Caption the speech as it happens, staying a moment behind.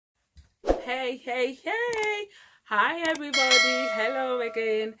Hey. Hi everybody, hello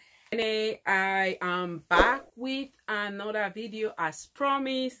again. I am back with another video as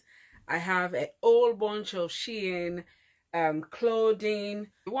promised. I have a whole bunch of Shein clothing.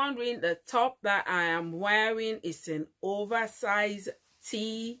 Wondering, the top that I am wearing is an oversized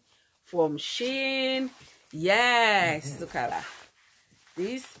tee from Shein. Yes, look at that.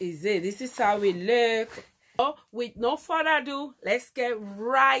 This is it. This is how we look. So, with no further ado, let's get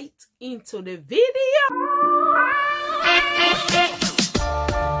right into the video.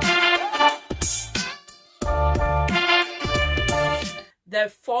 The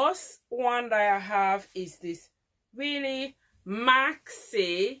first one that I have is this really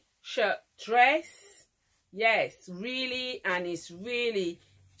maxi shirt dress. Yes, really, and it's really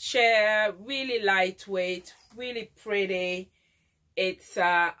sheer, really lightweight, really pretty. It's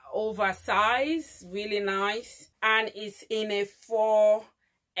oversized, really nice, and it's in a 4XL.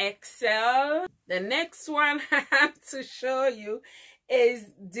 The next one I have to show you is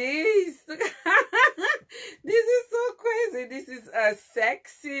this. This is so crazy. This is a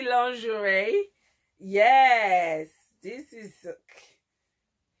sexy lingerie. Yes, this is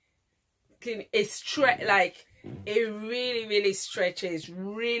it's like it really stretches,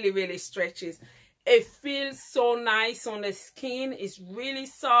 really stretches. It feels so nice on the skin. It's really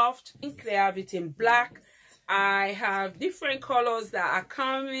soft. They have it in black. I have different colors that are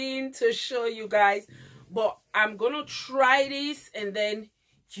coming to show you guys, but I'm gonna try this and then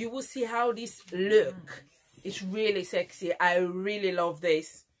you will see how this look. It's really sexy. I really love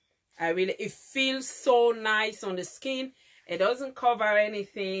this. It feels so nice on the skin. It doesn't cover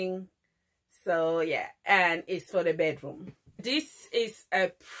anything, so yeah, and it's for the bedroom. This is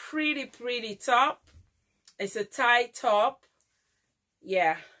a pretty top. It's a tight top.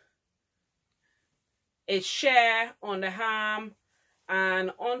 Yeah. It's sheer on the arm,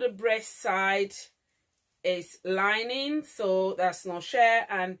 and on the breast side is lining, so that's not sheer.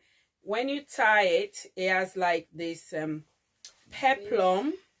 And when you tie it, it has like this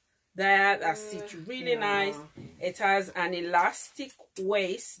peplum there that sits really nice. It has an elastic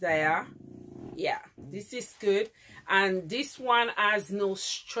waist there. Yeah, this is good. And this one has no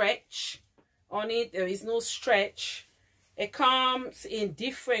stretch on it. There is no stretch. It comes in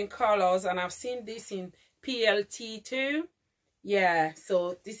different colors, and I've seen this in PLT too. Yeah,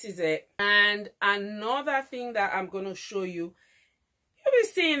 so this is it. And another thing that I'm going to show you, you'll be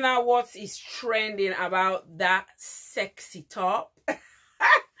seeing now what is trending about that sexy top.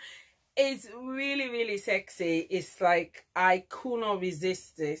 It's really sexy. It's like I could not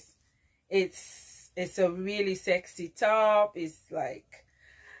resist this. It's a really sexy top. It's like,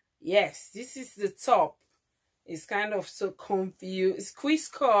 yes, this is the top. It's kind of so confused. It's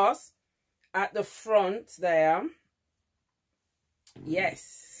crisscross at the front there.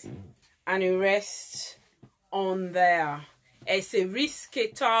 Yes, and it rests on there. It's a risky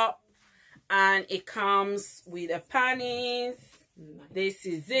top, and it comes with a panties. This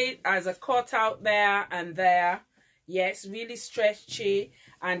is it, as a cutout there and there. Yes, really stretchy.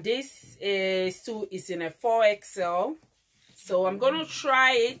 And this is in a 4XL. So I'm gonna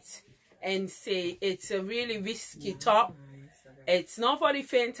try it and see. It's a really risky top. It's not for the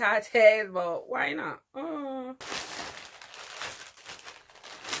faint-hearted, but why not? Oh.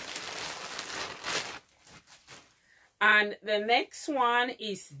 And the next one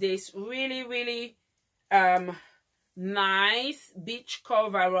is this really nice beach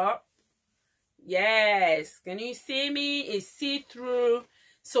cover-up. Yes, can you see me? It's see-through.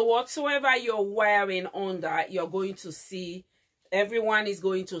 So whatsoever you're wearing under, you're going to see. Everyone is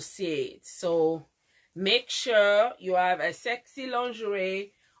going to see it. So make sure you have a sexy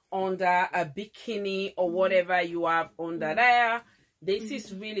lingerie under a bikini or whatever you have under there. This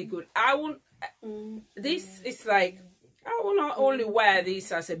is really good. This is like, I will not only wear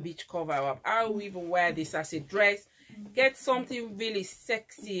this as a beach cover-up. I will even wear this as a dress. Get something really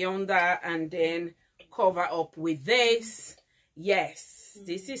sexy under and then cover up with this. Yes,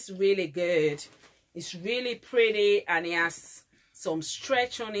 this is really good. It's really pretty, and it has some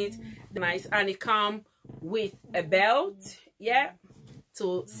stretch on it. Nice, and it comes with a belt, yeah,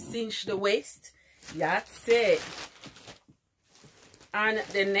 to cinch the waist. That's it. And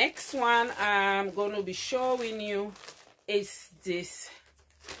the next one I'm going to be showing you is this.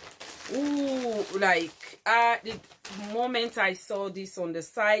 Ooh, like the moment I saw this on the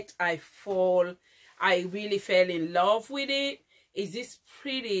site, I really fell in love with it. Is this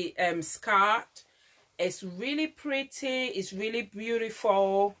pretty skirt? It's really pretty. It's really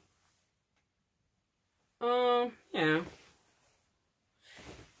beautiful. Yeah,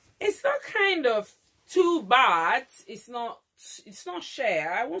 it's not kind of too bad. It's not it's not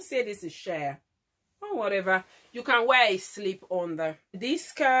sheer. I won't say this is sheer or whatever. You can wear a slip under. This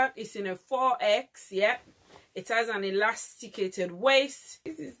skirt is in a 4X. Yeah, it has an elasticated waist.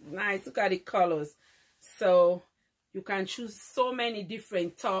 This is nice. Look at the colors. So you can choose so many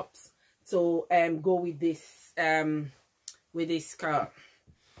different tops to go with this skirt.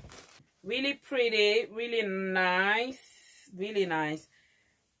 Really pretty, really nice, really nice.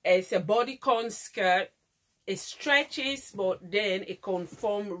 It's a bodycon skirt. It stretches, but then it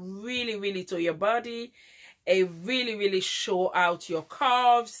conforms really, really to your body. It really, really show out your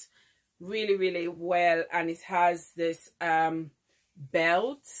curves really, really well. And it has this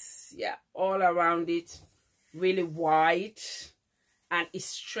belt, yeah, all around it, really wide, and it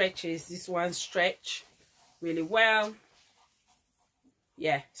stretches. This one stretch really well.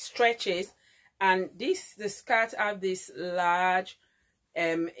 Yeah, stretches. And the skirt have this large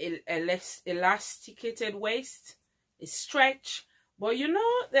elasticated waist. It stretch, but you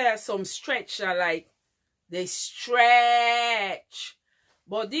know there are some stretch that like they stretch,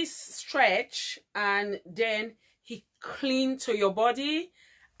 but this stretch and then he cling to your body,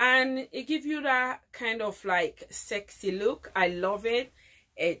 and it gives you that kind of like sexy look. I love it.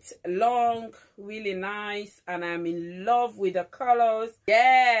 It's long, really nice, and I'm in love with the colors.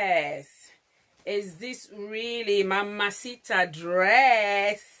 Yes, is this really mamacita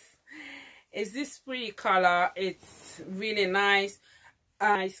dress? Is this pretty color? It's really nice.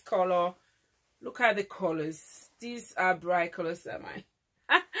 Nice color. Look at the colors. These are bright colors, am I?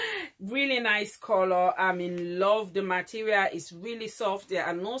 Really nice color. I'm in love. The material is really soft. There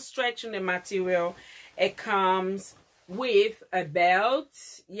are no stretch in the material. It comes with a belt,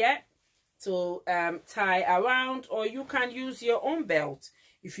 yeah, to tie around, or you can use your own belt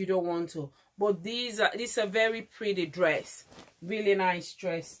if you don't want to. But this is a very pretty dress. Really nice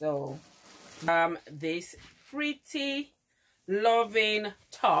dress though. This pretty loving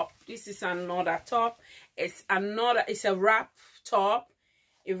top. This is another top. It's a wrap top.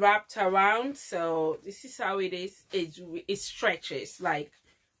 It wrapped around. So this is how it is. It stretches, like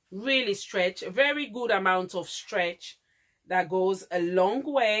really stretch. A very good amount of stretch that goes a long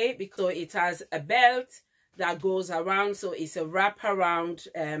way, because it has a belt that goes around. So it's a wrap around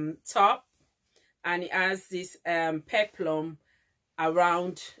top, and it has this peplum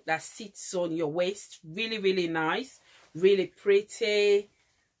around that sits on your waist. Really, really nice, really pretty.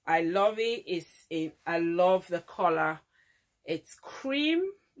 I love it. I love the color. It's cream,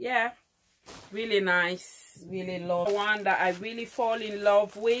 yeah, really nice, really love. The one that I really fall in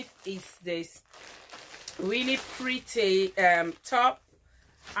love with is this really pretty top.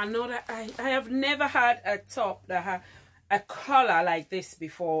 Another, I have never had a top that had a color like this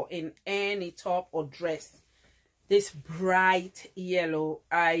before in any top or dress. This bright yellow,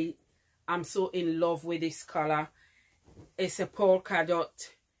 I am so in love with this color. It's a polka dot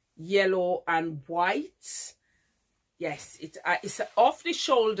yellow and white. Yes, it's off the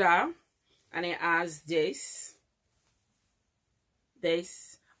shoulder, and it has this.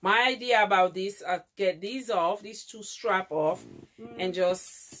 My idea about this, I'll get these off, these two strap off, and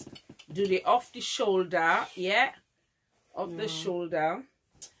just do the off the shoulder, yeah, off the shoulder.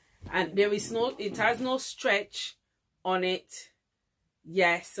 And there is no, it has no stretch on it,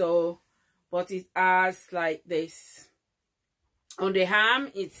 yeah, so, but it has like this. On the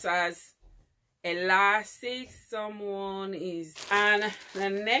arm, it has elastic. Someone is, and the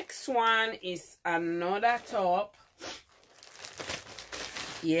next one is another top.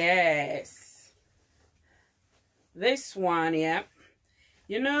 Yes, this one, yeah.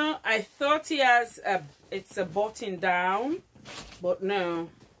 You know, I thought it's a button down, but no,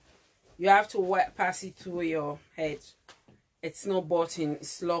 you have to pass it through your head. It's no button,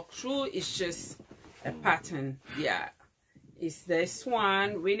 it's locked through. It's just a pattern. Yeah, it's this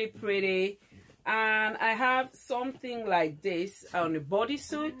one, really pretty. And I have something like this on the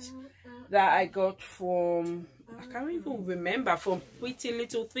bodysuit that I got from, I can't even remember, from Pretty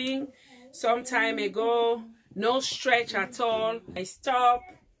Little Thing some time ago. No stretch at all. Nice top.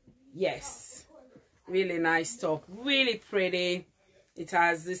 Yes, really nice top, really pretty. It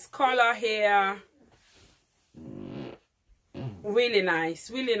has this color here. Really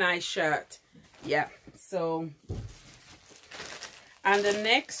nice shirt. Yeah, so, and the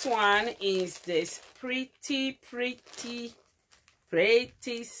next one is this pretty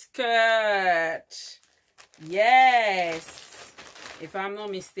skirt. Yes, if I'm not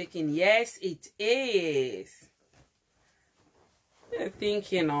mistaken, yes it is.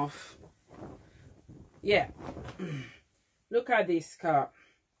 Thinking of, yeah, look at this skirt.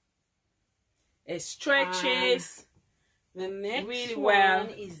 It stretches, The next really one well.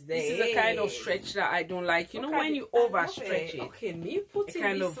 is this is a kind of stretch that I don't like. You know, when you overstretch it, okay, me put it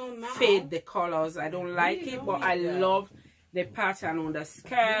kind of fade the colors. I don't like it, but I love the pattern on the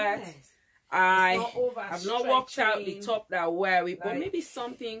skirt. Yes. I have not worked out the top that I wear it, but maybe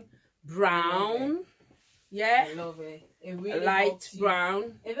something brown. Yeah, I love it. It really light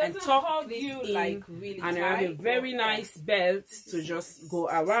brown, and tuck this you in, like really and I have a very nice belt to just go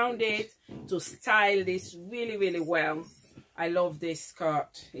around it to style this really, really well. I love this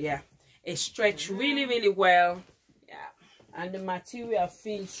skirt. Yeah, it stretches really, really well. Yeah, and the material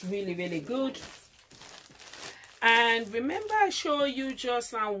feels really, really good. And remember, I showed you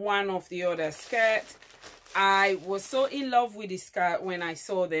just now one of the other skirts. I was so in love with the skirt when I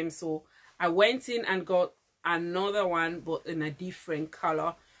saw them, so I went in and got another one, but in a different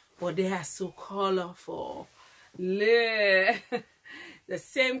color. But they are so colorful. The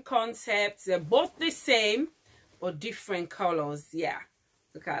same concept. They're both the same, but different colors. Yeah,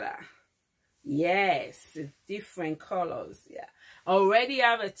 look at that. Yes, it's different colors. Yeah, I already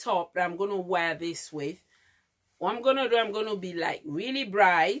have a top that I'm gonna wear this with. What I'm gonna do, I'm gonna be like really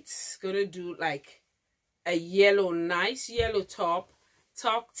bright. Gonna do like a yellow, nice yellow top,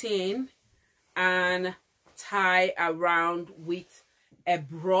 tucked in, and tie around with a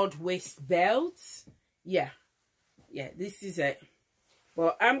broad waist belt. Yeah, this is it.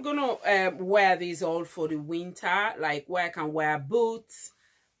 But I'm gonna wear these all for the winter, like where I can wear boots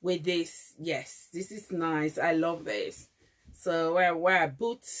with this. Yes, this is nice. I love this. So I wear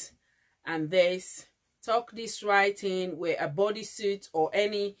boots and this, tuck this right in with a bodysuit or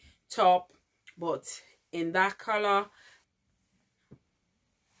any top, but in that color,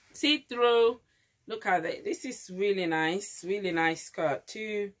 see through. Look at it. This is really nice skirt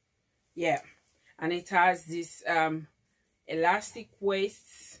too. Yeah, and it has this elastic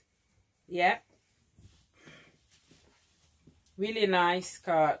waist. Yeah, really nice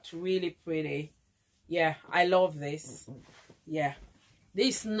skirt, really pretty. Yeah, I love this. Yeah,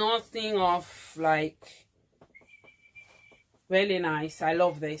 this nothing of like, really nice. I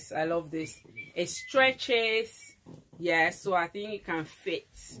love this. I love this. It stretches. Yeah, so I think it can fit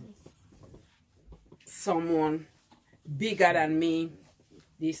someone bigger than me.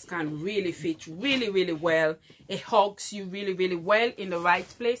 This can really fit really, really well. It hugs you really, really well in the right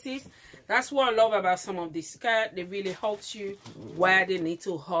places. That's what I love about some of these skirts. They really hug you where they need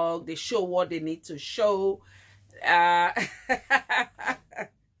to hug. They show what they need to show. They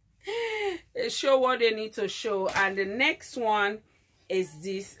show what they need to show. And the next one is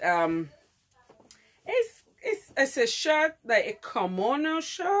this it's a shirt, like a kimono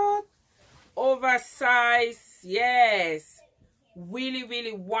shirt, oversized. Yes, really,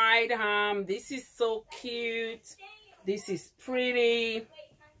 really wide arm. This is so cute. This is pretty.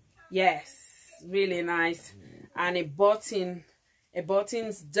 Yes, really nice. And a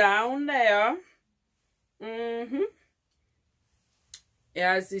buttons down there. It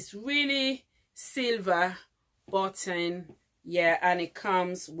has this really silver button. Yeah, and it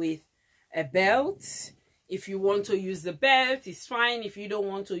comes with a belt. If you want to use the belt, it's fine. If you don't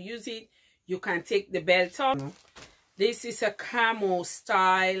want to use it, you can take the belt off. This is a camo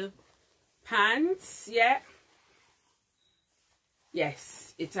style pants. Yeah,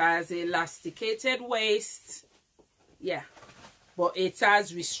 yes, it has elasticated waist. Yeah, but it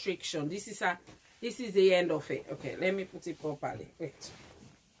has restriction. This is the end of it. Okay, let me put it properly. Wait.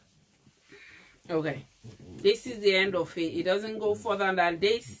 Okay, this is the end of it. It doesn't go further than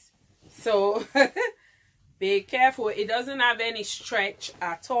this, so be careful. It doesn't have any stretch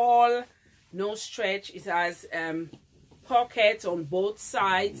at all. No stretch. It has pockets on both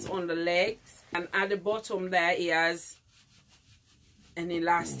sides on the legs, and at the bottom there it has an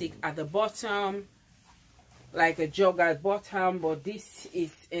elastic at the bottom, like a jogger bottom, but this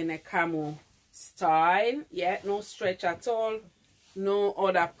is in a camo style. Yeah, no stretch at all, no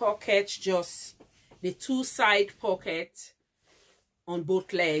other pockets, just the two side pockets on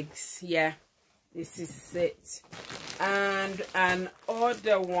both legs. Yeah, this is it. And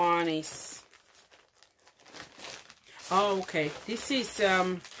another one is, oh, okay, this is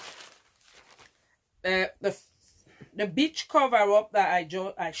the beach cover up that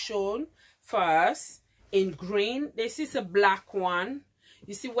I shown first in green. This is a black one.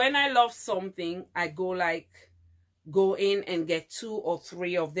 You see, when I love something, I go in and get 2 or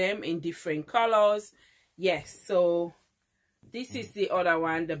 3 of them in different colors. Yes, so this is the other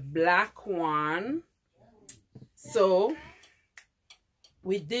one, the black one. So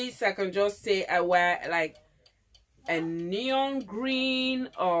with this, I can just say I wear like a neon green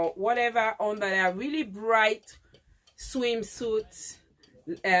or whatever under there, really bright swimsuit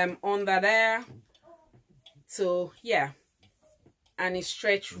under there. So yeah, and it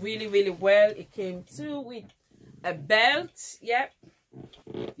stretched really, really well. It came too with a belt. Yep.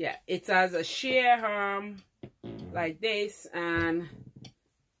 Yeah, it has a sheer arm like this and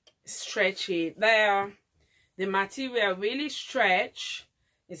stretch it there. The material really stretch.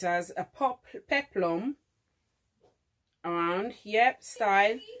 It has a peplum around, yep,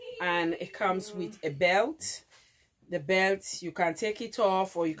 style, and it comes with a belt. The belt, you can take it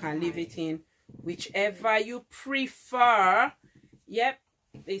off or you can leave it in, whichever you prefer. Yep,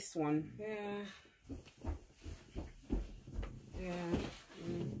 this one. Yeah. Yeah.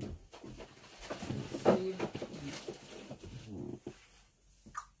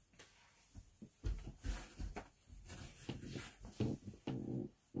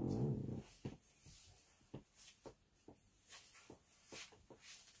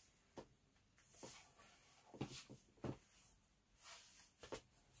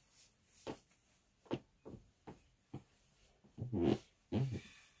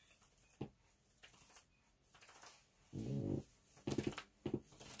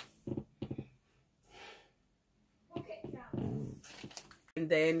 And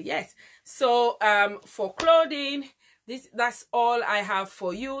then yes, so for clothing, that's all I have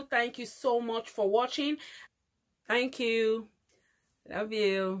for you. Thank you so much for watching. Thank you. Love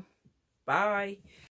you. Bye.